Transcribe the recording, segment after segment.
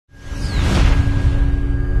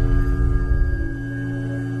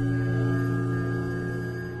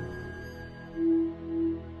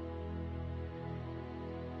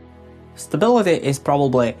Stability is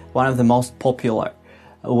probably one of the most popular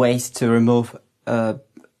ways to remove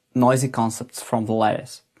noisy concepts from the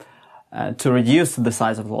lattice, to reduce the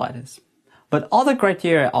size of the lattice. But other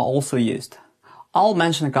criteria are also used. I'll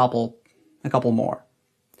mention a couple more.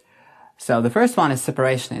 So the first one is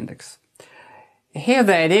separation index. Here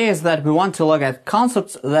the idea is that we want to look at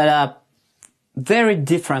concepts that are very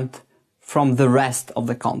different from the rest of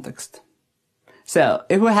the context. So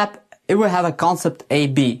if we have a concept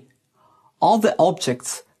AB, are the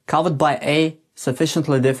objects covered by A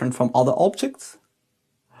sufficiently different from other objects?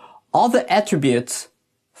 Are the attributes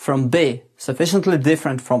from B sufficiently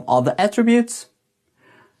different from other attributes?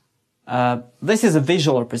 This is a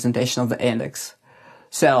visual representation of the index.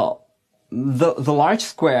 So the large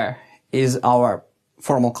square is our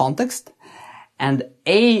formal context, and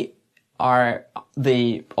A are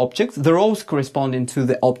the objects, the rows corresponding to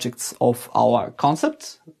the objects of our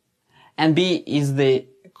concepts, and B is the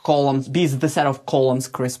columns, B is the set of columns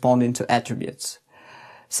corresponding to attributes.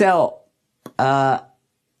 So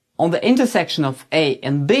on the intersection of A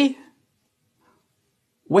and B,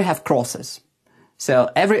 we have crosses. So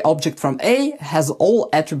every object from A has all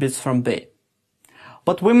attributes from B.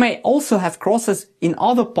 But we may also have crosses in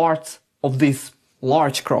other parts of this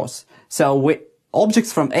large cross. So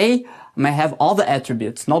objects from A may have other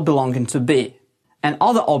attributes not belonging to B. And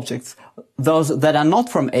other objects, those that are not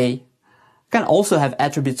from A, can also have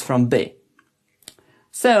attributes from B.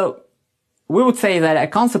 So we would say that a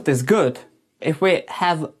concept is good if we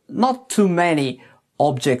have not too many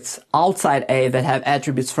objects outside A that have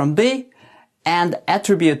attributes from B, and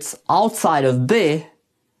attributes outside of B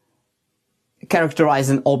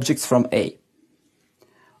characterizing objects from A.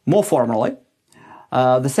 More formally,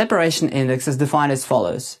 the separation index is defined as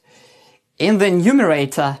follows. In the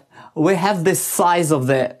numerator, we have the size of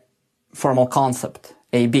the formal concept,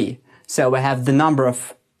 AB. So we have the number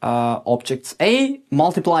of objects A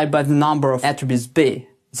multiplied by the number of attributes B.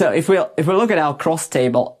 So if we look at our cross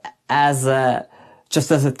table as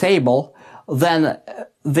just as a table, then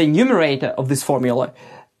the numerator of this formula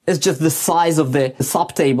is just the size of the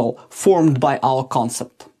subtable formed by our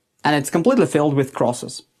concept. And it's completely filled with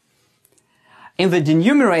crosses. In the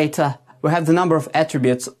denominator, we have the number of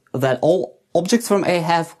attributes that all objects from A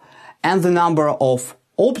have, and the number of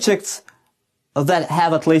objects that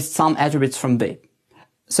have at least some attributes from B.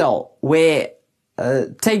 So we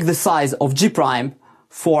take the size of G prime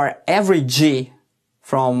for every G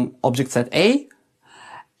from object set A,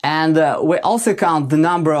 and we also count the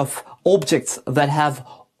number of objects that have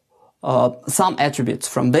some attributes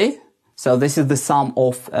from B. So this is the sum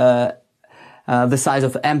of the size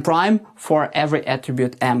of M prime for every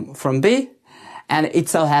attribute M from B. And it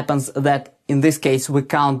so happens that in this case we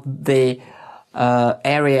count the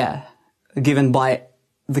area given by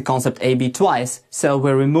the concept AB twice. So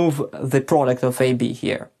we remove the product of AB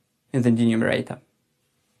here in the denominator.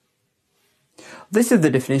 This is the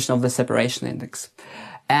definition of the separation index.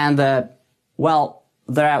 And, well,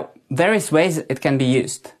 there are various ways it can be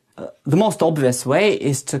used. The most obvious way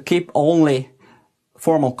is to keep only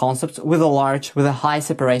formal concepts with a high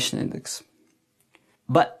separation index.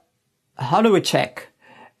 But how do we check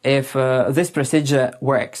if this procedure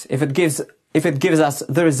works, if it gives us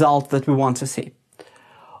the result that we want to see?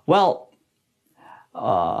 Well,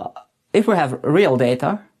 if we have real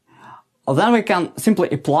data, then we can simply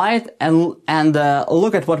apply it and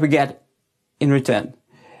look at what we get in return.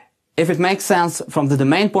 If it makes sense from the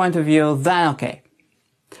domain point of view, then okay.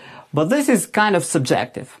 But this is kind of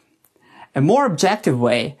subjective. A more objective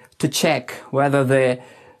way to check whether the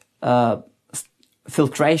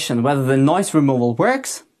filtration, whether the noise removal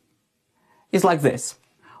works, is like this.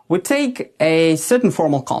 We take a certain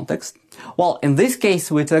formal context. Well, in this case,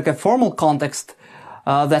 we took a formal context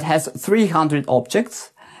that has 300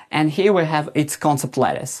 objects, and here we have its concept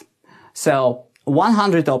lattice. So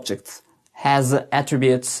 100 objects has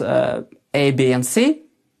attributes A, B, and C.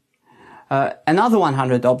 Another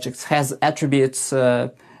 100 objects has attributes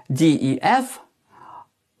D, E, F.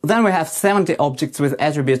 Then we have 70 objects with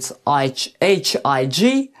attributes H, I,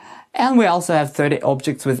 G, and we also have 30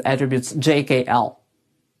 objects with attributes J, K, L.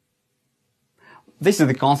 This is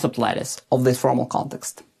the concept lattice of this formal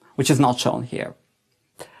context, which is not shown here.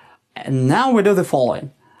 And now we do the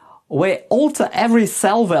following. We alter every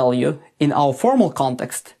cell value in our formal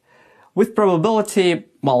context with probability,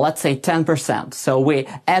 well, let's say 10%. So we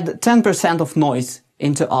add 10% of noise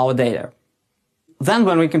into our data. Then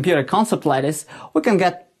when we compute a concept lattice, we can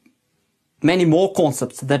get many more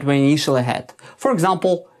concepts that we initially had. For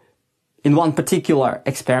example, in one particular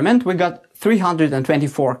experiment, we got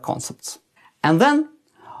 324 concepts. And then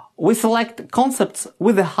we select concepts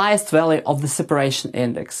with the highest value of the separation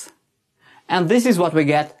index. And this is what we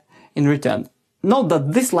get in return. Note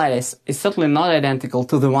that this lattice is certainly not identical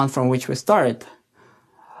to the one from which we started,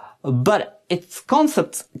 but its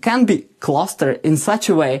concepts can be clustered in such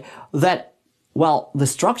a way that, well, the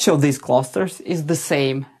structure of these clusters is the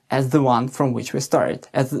same as the one from which we started,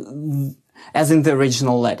 as in the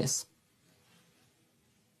original lattice.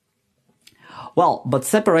 Well, but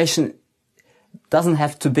separation doesn't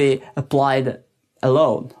have to be applied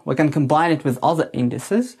alone. We can combine it with other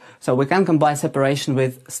indices, so we can combine separation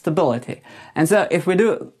with stability. And so if we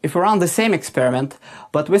run the same experiment,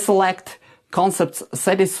 but we select concepts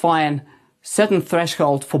satisfying certain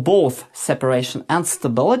threshold for both separation and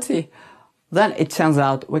stability, then it turns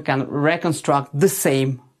out we can reconstruct the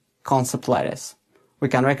same concept lattice. We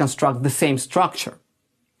can reconstruct the same structure.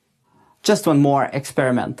 Just one more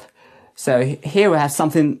experiment. So here we have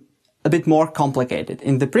something a bit more complicated.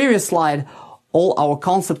 In the previous slide, all our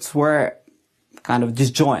concepts were kind of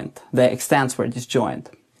disjoint. The extents were disjoint,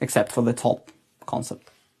 except for the top concept.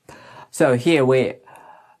 So here we,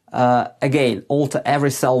 again, alter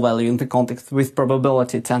every cell value in the context with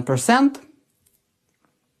probability 10%.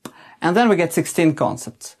 And then we get 16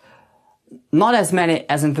 concepts. Not as many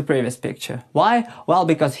as in the previous picture. Why? Well,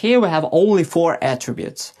 because here we have only 4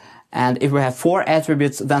 attributes. And if we have 4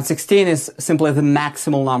 attributes, then 16 is simply the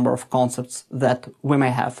maximal number of concepts that we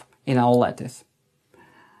may have in our lattice.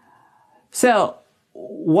 So,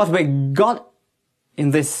 what we got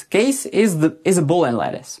in this case is a Boolean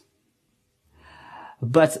lattice.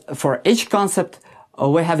 But for each concept,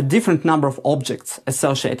 we have a different number of objects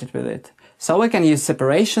associated with it. So we can use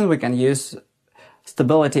separation, we can use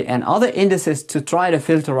stability and other indices to try to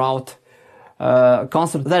filter out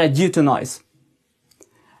concepts that are due to noise.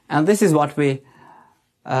 And this is what we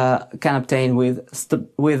can obtain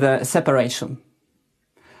with separation.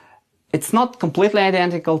 It's not completely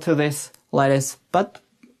identical to this lattice, but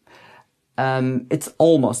it's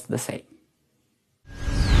almost the same.